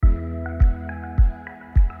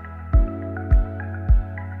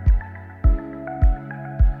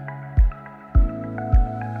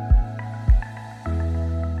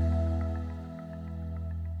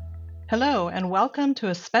and welcome to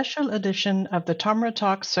a special edition of the Tomra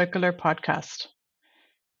Talk Circular podcast.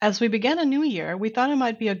 As we begin a new year, we thought it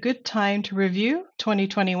might be a good time to review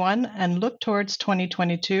 2021 and look towards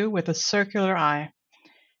 2022 with a circular eye.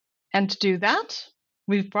 And to do that,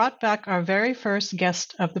 we've brought back our very first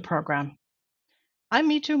guest of the program. I'm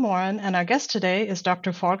Mitu Moran, and our guest today is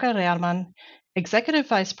Dr. Volker Rehrmann, Executive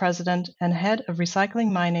Vice President and Head of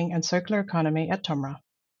Recycling, Mining and Circular Economy at Tomra.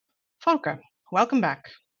 Volker, welcome back.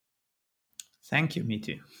 Thank you,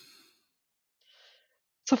 Mitu.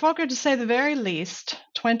 So, Volker, to say the very least,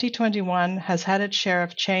 2021 has had its share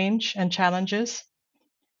of change and challenges,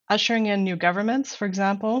 ushering in new governments, for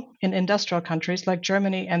example, in industrial countries like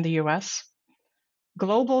Germany and the US,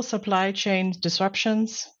 global supply chain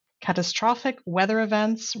disruptions, catastrophic weather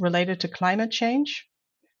events related to climate change,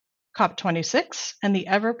 COP26, and the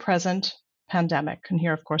ever-present pandemic. And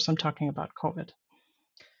here, of course, I'm talking about COVID.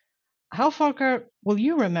 How, Volker, will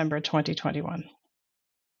you remember 2021?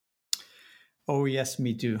 Oh, yes,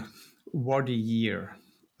 me too. What a year.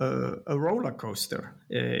 A roller coaster,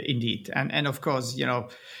 indeed. And of course,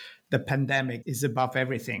 the pandemic is above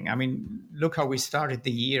everything. I mean, look how we started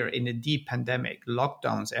the year in a deep pandemic,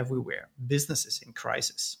 lockdowns everywhere, businesses in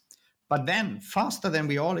crisis. But then, faster than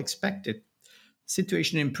we all expected,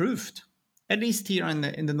 situation improved, at least here in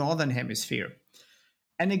the Northern Hemisphere.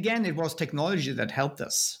 And again, it was technology that helped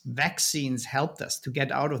us. Vaccines helped us to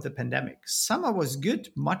get out of the pandemic. Summer was good,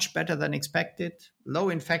 much better than expected. Low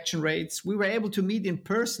infection rates. We were able to meet in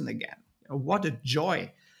person again. What a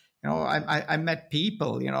joy. I met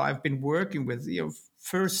people, I've been working with,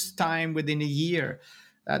 first time within a year.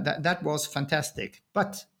 That was fantastic.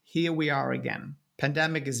 But here we are again.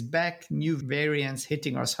 Pandemic is back, new variants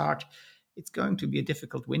hitting us hard. It's going to be a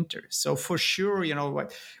difficult winter. So for sure,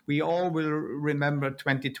 what we all will remember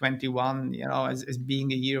 2021, as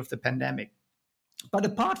being a year of the pandemic. But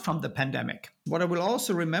apart from the pandemic, what I will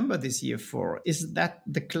also remember this year for is that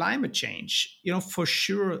the climate change, for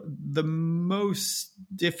sure, the most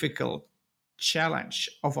difficult challenge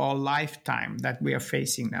of our lifetime that we are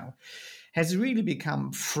facing now has really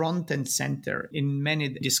become front and center in many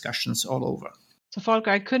discussions all over. So,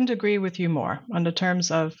 Volker, I couldn't agree with you more on the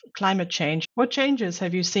terms of climate change. What changes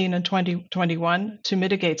have you seen in 2021 to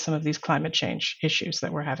mitigate some of these climate change issues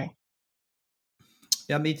that we're having?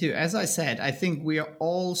 Yeah, me too. As I said, I think we are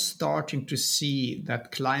all starting to see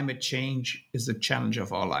that climate change is a challenge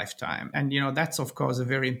of our lifetime. And, that's, of course, a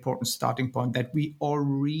very important starting point that we all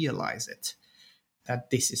realize it, that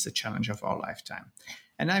this is a challenge of our lifetime.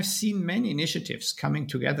 And I've seen many initiatives coming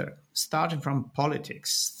together, starting from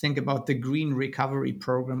politics. Think about the Green Recovery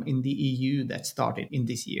Program in the EU that started in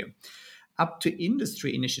this year, up to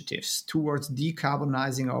industry initiatives towards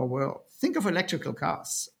decarbonizing our world. Think of electrical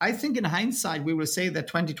cars. I think in hindsight, we will say that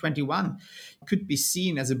 2021 could be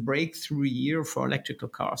seen as a breakthrough year for electrical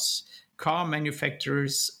cars. Car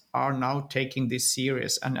manufacturers are now taking this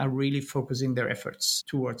serious and are really focusing their efforts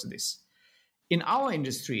towards this. In our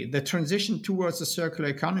industry, the transition towards a circular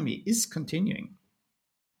economy is continuing.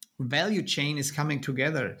 Value chain is coming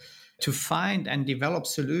together to find and develop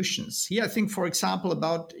solutions. Here, I think, for example,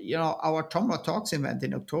 about our Tomra Talks event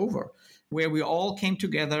in October, where we all came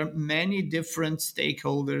together, many different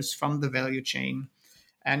stakeholders from the value chain.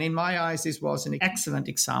 And in my eyes, this was an excellent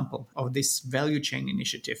example of this value chain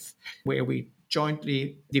initiative, where we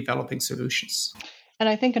jointly developing solutions. And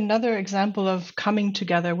I think another example of coming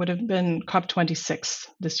together would have been COP26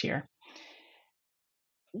 this year.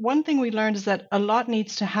 One thing we learned is that a lot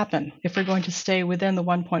needs to happen if we're going to stay within the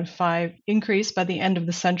 1.5 increase by the end of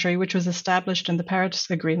the century, which was established in the Paris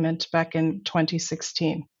Agreement back in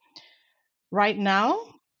 2016. Right now,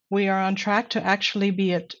 we are on track to actually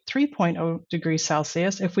be at 3.0 degrees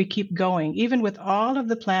Celsius if we keep going, even with all of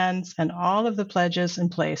the plans and all of the pledges in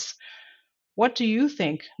place. What do you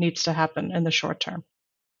think needs to happen in the short term?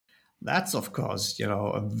 That's, of course,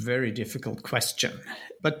 a very difficult question.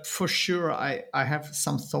 But for sure, I have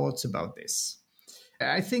some thoughts about this.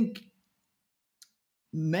 I think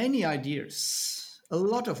many ideas, a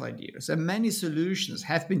lot of ideas, and many solutions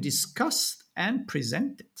have been discussed and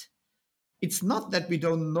presented. It's not that we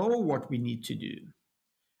don't know what we need to do.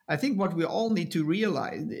 I think what we all need to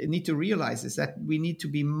realize is that we need to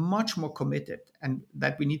be much more committed and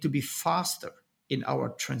that we need to be faster in our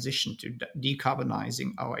transition to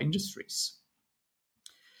decarbonizing our industries.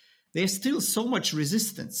 There's still so much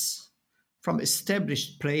resistance from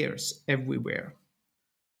established players everywhere.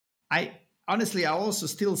 I also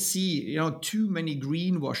still see, too many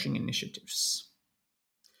greenwashing initiatives.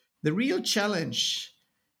 The real challenge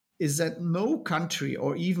is that no country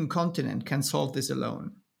or even continent can solve this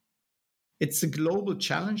alone. It's a global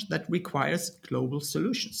challenge that requires global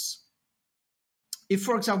solutions. If,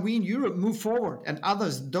 for example, we in Europe move forward and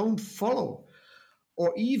others don't follow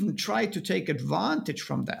or even try to take advantage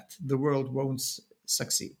from that, the world won't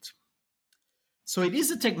succeed. So it is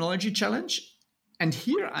a technology challenge. And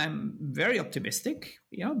here I'm very optimistic,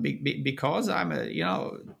 because I'm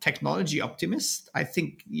a, technology optimist. I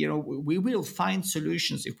think, we will find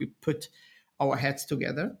solutions if we put our heads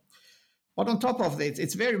together. But on top of this,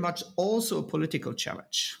 it's very much also a political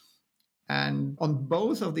challenge. And on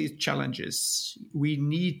both of these challenges, we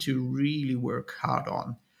need to really work hard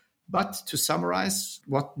on. But to summarize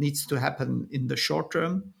what needs to happen in the short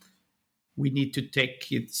term, we need to take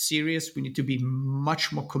it serious. We need to be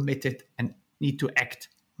much more committed and need to act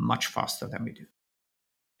much faster than we do.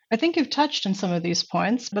 I think you've touched on some of these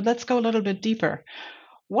points, but let's go a little bit deeper.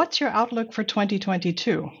 What's your outlook for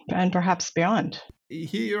 2022 and perhaps beyond?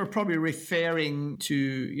 Here you're probably referring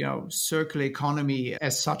to, circular economy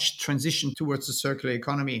as such, transition towards a circular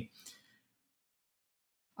economy.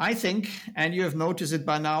 I think, and you have noticed it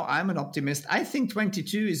by now, I'm an optimist. I think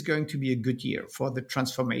 22 is going to be a good year for the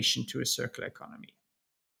transformation to a circular economy.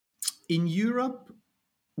 In Europe,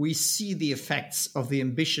 we see the effects of the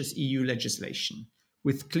ambitious EU legislation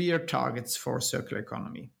with clear targets for a circular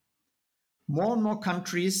economy. More and more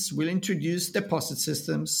countries will introduce deposit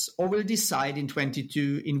systems or will decide in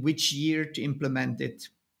 22 in which year to implement it.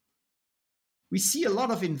 We see a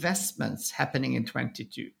lot of investments happening in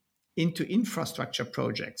 22 into infrastructure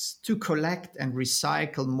projects to collect and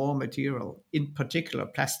recycle more material, in particular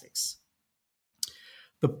plastics.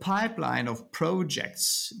 The pipeline of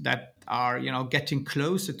projects that are, getting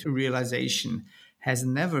closer to realization has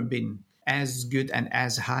never been as good and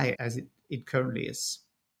as high as it currently is.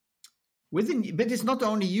 But it's not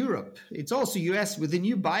only Europe, it's also US. With the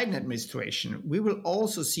new Biden administration, we will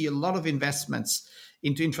also see a lot of investments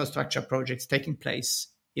into infrastructure projects taking place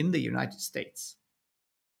in the United States.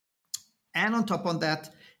 And on top of that,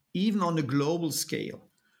 even on a global scale,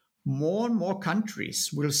 more and more countries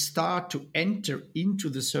will start to enter into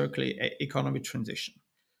the circular economy transition.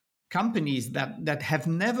 Companies that have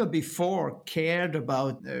never before cared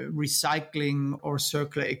about recycling or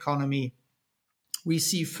circular economy. We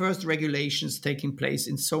see first regulations taking place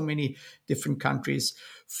in so many different countries.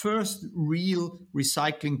 First real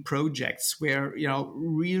recycling projects where,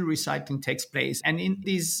 real recycling takes place. And in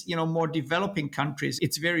these, more developing countries,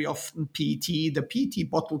 it's very often PET, the PET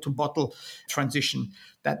bottle to bottle transition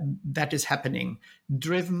that is happening,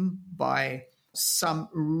 driven by some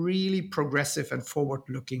really progressive and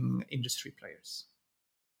forward-looking industry players.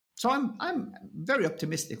 So I'm very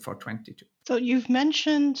optimistic for 22. So you've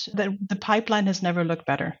mentioned that the pipeline has never looked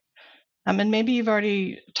better. And maybe you've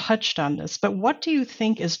already touched on this, but what do you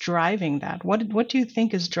think is driving that? What do you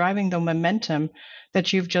think is driving the momentum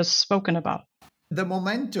that you've just spoken about? The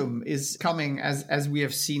momentum is coming, as we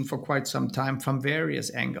have seen for quite some time, from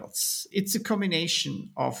various angles. It's a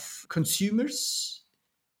combination of consumers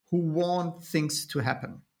who want things to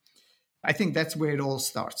happen. I think that's where it all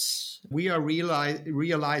starts. We are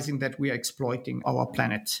realizing that we are exploiting our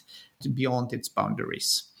planet beyond its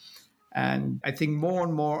boundaries. And I think more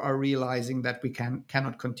and more are realizing that we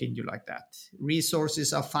cannot continue like that.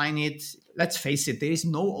 Resources are finite. Let's face it, there is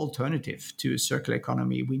no alternative to a circular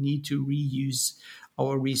economy. We need to reuse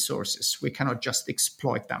our resources. We cannot just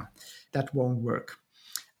exploit them. That won't work.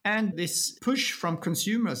 And this push from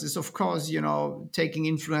consumers is, of course, taking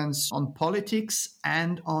influence on politics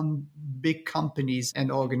and on big companies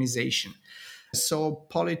and organizations. So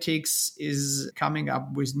politics is coming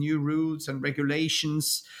up with new rules and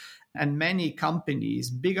regulations. And many companies,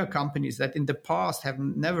 bigger companies that in the past have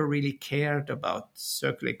never really cared about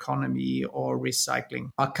circular economy or recycling,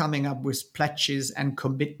 are coming up with pledges and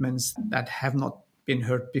commitments that have not been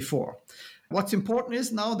heard before. What's important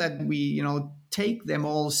is now that we, take them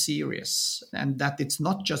all serious and that it's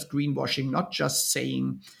not just greenwashing, not just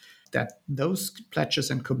saying that those pledges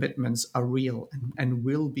and commitments are real and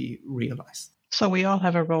will be realized. So we all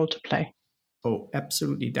have a role to play. Oh,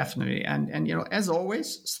 absolutely, definitely. And as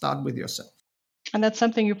always, start with yourself. And that's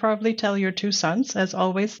something you probably tell your two sons, as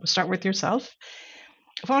always, start with yourself.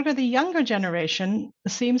 Volker, the younger generation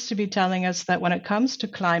seems to be telling us that when it comes to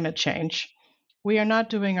climate change, we are not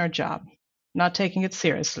doing our job, not taking it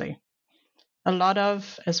seriously. A lot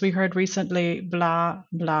of, as we heard recently, blah,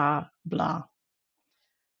 blah, blah.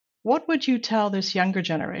 What would you tell this younger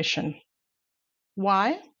generation?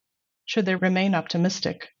 Why should they remain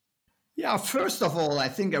optimistic? Yeah, first of all, I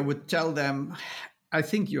think I would tell them, I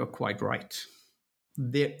think you're quite right.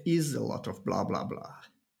 There is a lot of blah, blah, blah.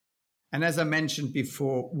 And as I mentioned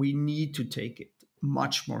before, we need to take it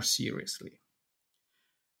much more seriously.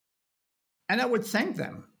 And I would thank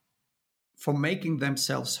them for making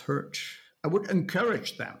themselves heard I would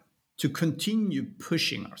encourage them to continue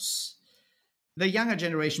pushing us. The younger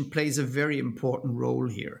generation plays a very important role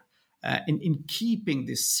here in keeping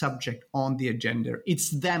this subject on the agenda. It's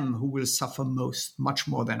them who will suffer most, much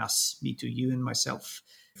more than us, me too, you and myself,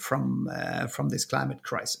 from this climate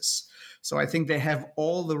crisis. So I think they have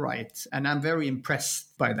all the right, and I'm very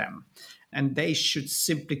impressed by them. And they should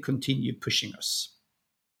simply continue pushing us.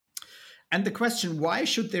 And the question, why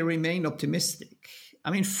should they remain optimistic?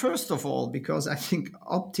 I mean, first of all, because I think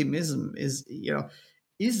optimism is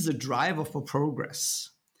the driver for progress.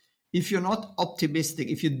 If you're not optimistic,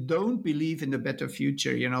 if you don't believe in a better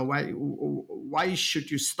future, why should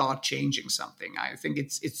you start changing something? I think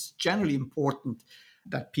it's generally important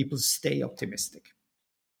that people stay optimistic.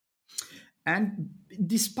 And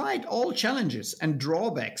despite all challenges and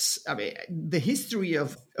drawbacks, I mean, the history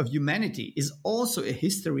of humanity is also a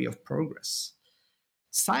history of progress.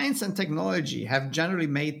 Science and technology have generally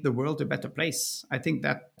made the world a better place. I think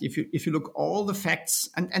that if you look all the facts,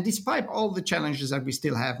 and despite all the challenges that we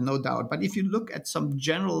still have, no doubt, but if you look at some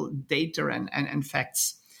general data and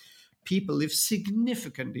facts, people live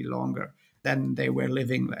significantly longer than they were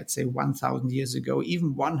living, let's say, 1,000 years ago,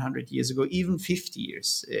 even 100 years ago, even 50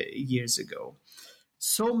 years ago.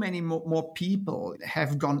 So many more people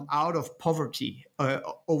have gone out of poverty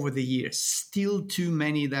over the years. Still too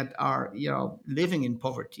many that are living in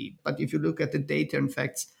poverty. But if you look at the data and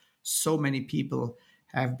facts, so many people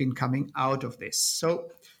have been coming out of this. So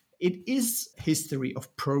it is history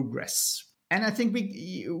of progress. And I think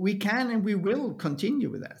we can and we will continue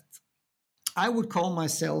with that. I would call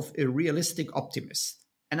myself a realistic optimist,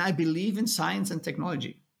 and I believe in science and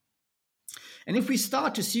technology. And if we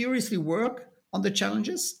start to seriously work on the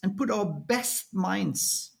challenges and put our best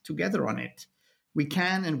minds together on it, we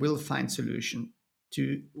can and will find solution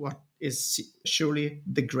to what is surely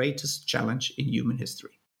the greatest challenge in human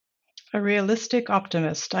history. A realistic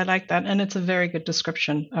optimist. I like that. And it's a very good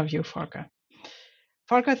description of you, Volker.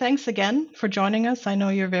 Volker, thanks again for joining us. I know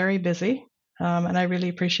you're very busy. And I really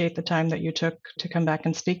appreciate the time that you took to come back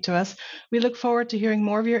and speak to us. We look forward to hearing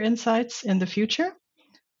more of your insights in the future.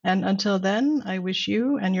 And until then, I wish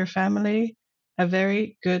you and your family a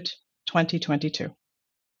very good 2022.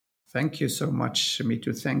 Thank you so much,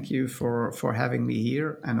 Mitu. Thank you for having me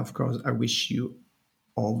here. And of course, I wish you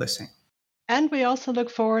all the same. And we also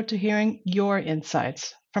look forward to hearing your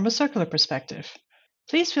insights from a circular perspective.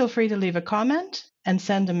 Please feel free to leave a comment and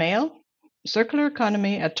send a mail,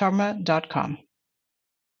 circulareconomy@tomra.com.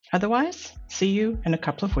 Otherwise, see you in a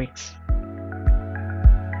couple of weeks.